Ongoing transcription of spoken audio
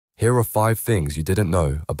Here are 5 things you didn't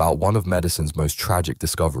know about one of medicine's most tragic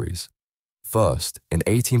discoveries. First, in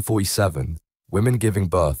 1847, women giving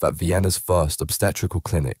birth at Vienna's first obstetrical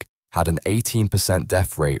clinic had an 18%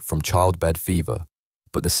 death rate from childbed fever,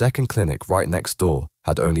 but the second clinic right next door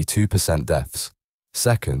had only 2% deaths.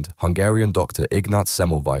 Second, Hungarian doctor Ignaz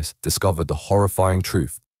Semmelweis discovered the horrifying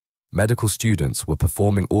truth. Medical students were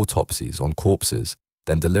performing autopsies on corpses,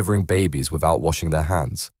 then delivering babies without washing their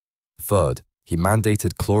hands. Third, he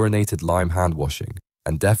mandated chlorinated lime hand washing,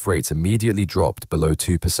 and death rates immediately dropped below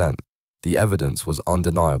 2%. The evidence was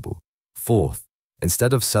undeniable. Fourth,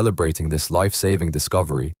 instead of celebrating this life-saving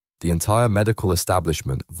discovery, the entire medical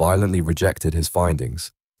establishment violently rejected his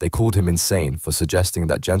findings. They called him insane for suggesting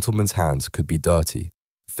that gentlemen's hands could be dirty.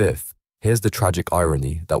 Fifth, here's the tragic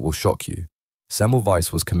irony that will shock you.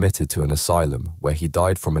 Semmelweis was committed to an asylum where he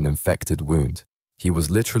died from an infected wound. He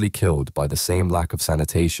was literally killed by the same lack of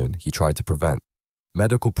sanitation he tried to prevent.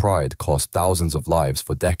 Medical pride cost thousands of lives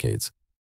for decades,